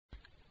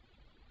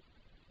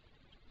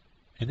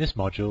In this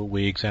module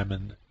we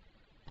examine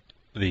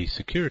the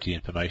security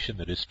information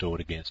that is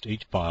stored against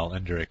each file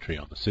and directory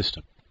on the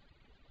system.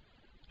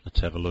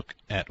 Let's have a look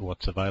at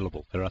what's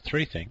available. There are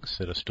three things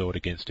that are stored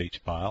against each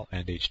file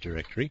and each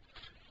directory.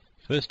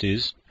 First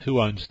is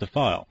who owns the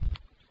file.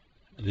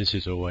 This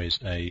is always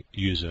a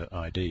user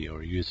ID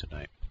or a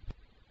username.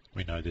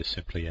 We know this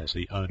simply as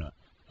the owner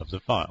of the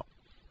file.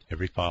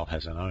 Every file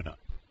has an owner.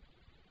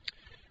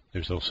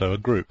 There's also a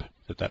group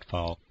that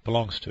file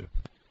belongs to.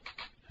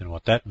 And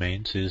what that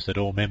means is that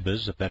all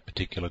members of that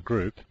particular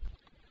group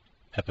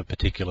have a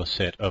particular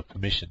set of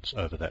permissions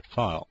over that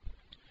file,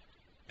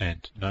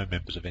 and no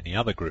members of any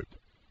other group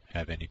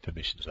have any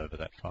permissions over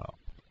that file.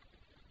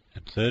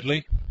 And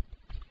thirdly,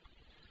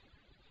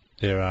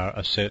 there are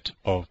a set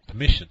of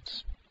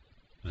permissions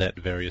that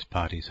various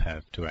parties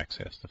have to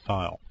access the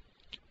file.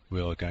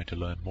 We are going to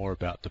learn more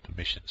about the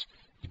permissions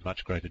in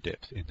much greater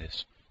depth in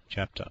this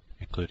chapter,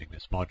 including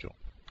this module.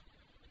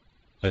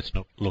 Let's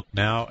look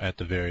now at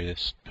the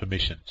various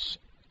permissions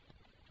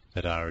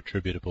that are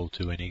attributable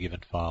to any given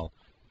file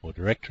or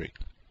directory.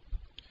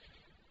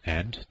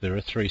 And there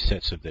are three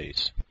sets of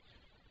these.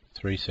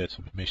 Three sets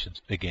of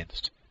permissions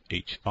against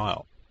each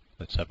file.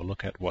 Let's have a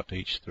look at what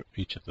each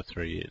of the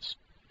three is.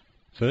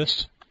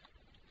 First,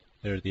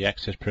 there are the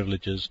access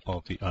privileges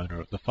of the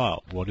owner of the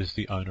file. What is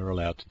the owner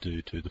allowed to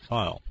do to the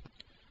file?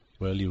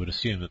 Well, you would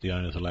assume that the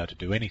owner is allowed to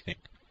do anything.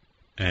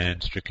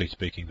 And strictly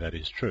speaking, that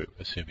is true,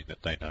 assuming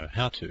that they know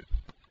how to.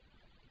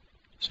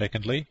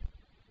 Secondly,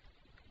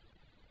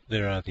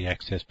 there are the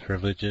access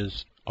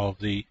privileges of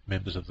the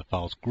members of the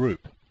file's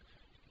group.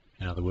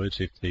 In other words,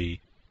 if the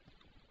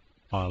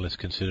file is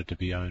considered to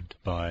be owned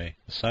by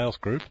the sales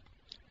group,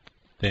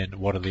 then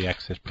what are the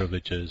access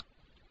privileges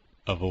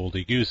of all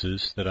the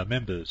users that are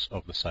members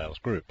of the sales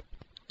group?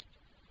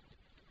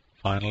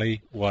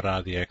 Finally, what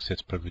are the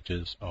access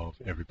privileges of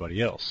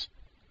everybody else?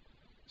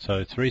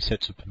 So three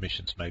sets of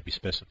permissions may be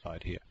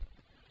specified here.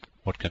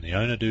 What can the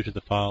owner do to the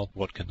file,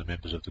 what can the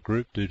members of the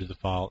group do to the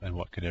file, and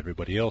what can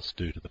everybody else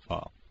do to the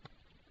file?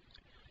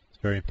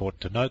 It's very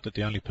important to note that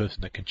the only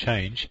person that can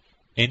change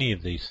any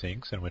of these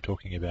things, and we're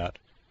talking about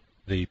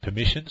the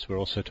permissions, we're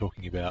also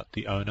talking about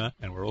the owner,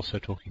 and we're also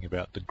talking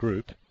about the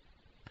group,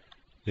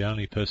 the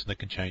only person that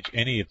can change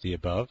any of the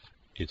above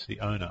is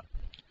the owner.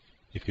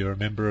 If you're a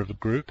member of a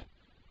group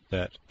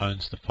that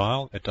owns the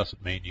file, it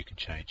doesn't mean you can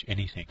change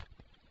anything.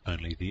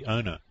 Only the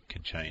owner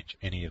can change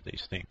any of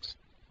these things.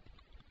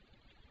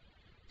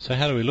 So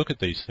how do we look at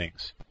these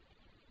things?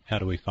 How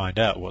do we find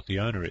out what the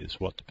owner is,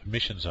 what the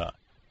permissions are,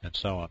 and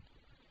so on?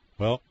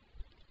 Well,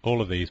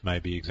 all of these may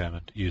be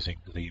examined using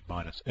the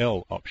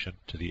 -L option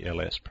to the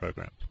ls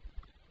program.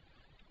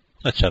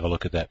 Let's have a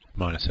look at that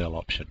 -L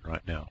option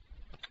right now.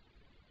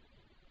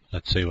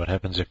 Let's see what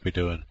happens if we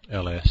do an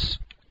ls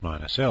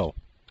 -L.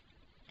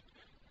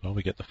 Well,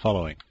 we get the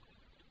following.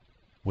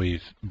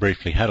 We've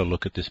briefly had a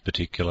look at this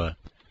particular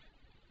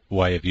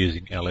way of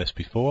using ls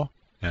before,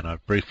 and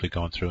I've briefly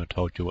gone through and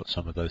told you what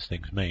some of those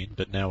things mean,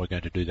 but now we're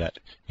going to do that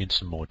in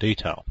some more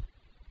detail.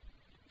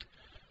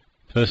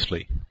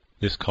 Firstly,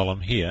 this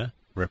column here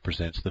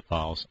represents the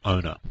file's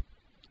owner.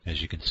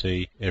 As you can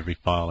see, every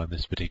file in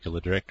this particular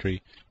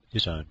directory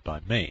is owned by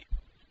me.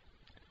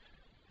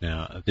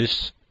 Now,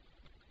 this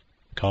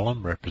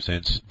column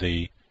represents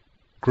the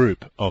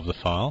group of the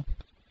file,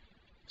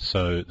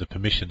 so the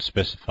permissions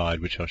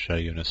specified, which I'll show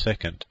you in a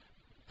second,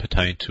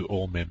 pertain to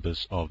all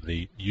members of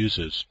the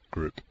users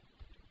group.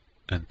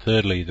 And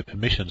thirdly, the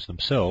permissions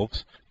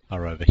themselves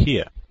are over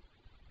here.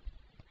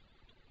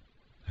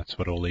 That's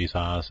what all these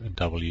R's and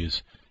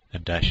W's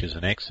and dashes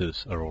and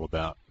X's are all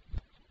about.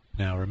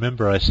 Now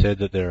remember I said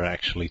that there are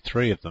actually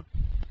three of them.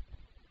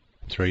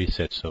 Three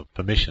sets of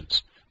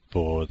permissions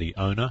for the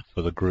owner,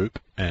 for the group,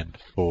 and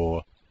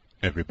for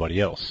everybody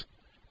else.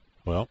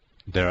 Well,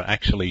 there are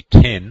actually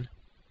 10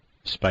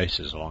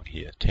 spaces along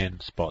here,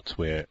 10 spots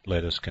where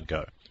letters can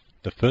go.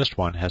 The first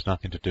one has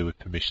nothing to do with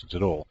permissions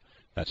at all.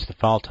 That's the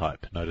file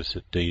type. Notice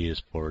that D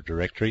is for a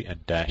directory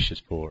and dash is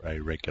for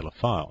a regular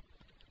file.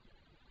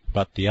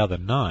 But the other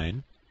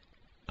 9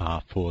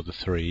 are for the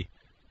three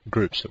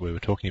groups that we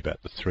were talking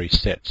about, the three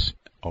sets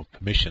of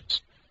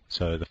permissions.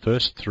 So the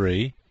first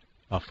 3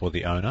 are for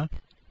the owner,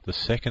 the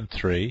second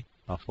 3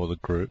 are for the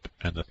group,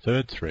 and the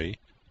third 3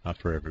 are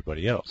for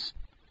everybody else.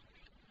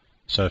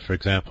 So for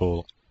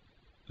example,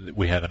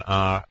 we have an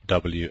R,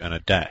 W, and a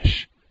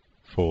dash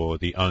for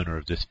the owner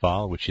of this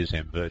file, which is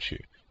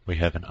mvirtue. We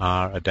have an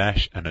R, a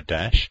dash, and a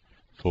dash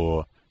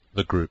for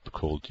the group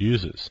called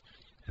users.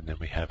 And then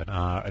we have an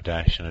R, a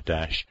dash, and a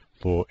dash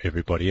for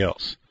everybody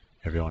else,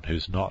 everyone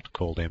who's not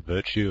called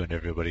mvirtue and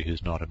everybody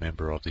who's not a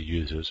member of the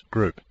users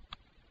group.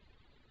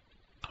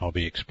 I'll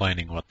be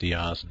explaining what the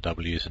R's and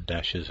W's and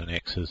dashes and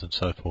X's and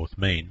so forth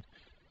mean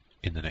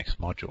in the next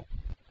module.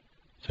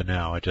 For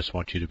now, I just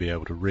want you to be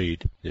able to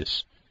read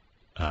this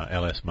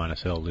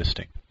ls-l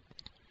listing.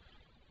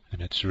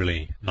 And it's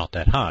really not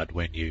that hard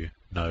when you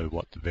know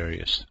what the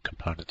various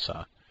components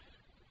are.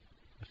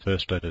 The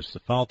first letter is the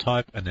file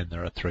type, and then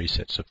there are 3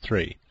 sets of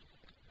 3.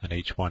 And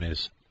each one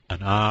is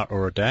an R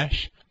or a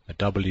dash, a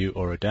W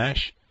or a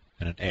dash,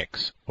 and an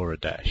X or a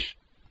dash,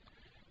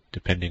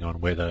 depending on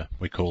whether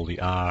we call the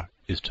R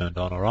is turned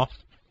on or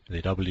off,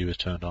 the W is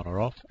turned on or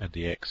off, and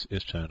the X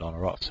is turned on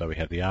or off. So we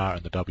have the R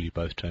and the W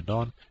both turned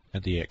on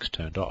and the X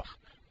turned off,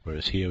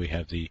 whereas here we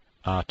have the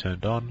R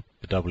turned on,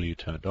 the W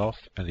turned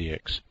off, and the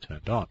X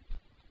turned on.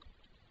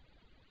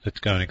 Let's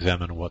go and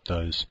examine what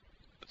those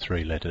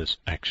three letters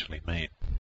actually mean.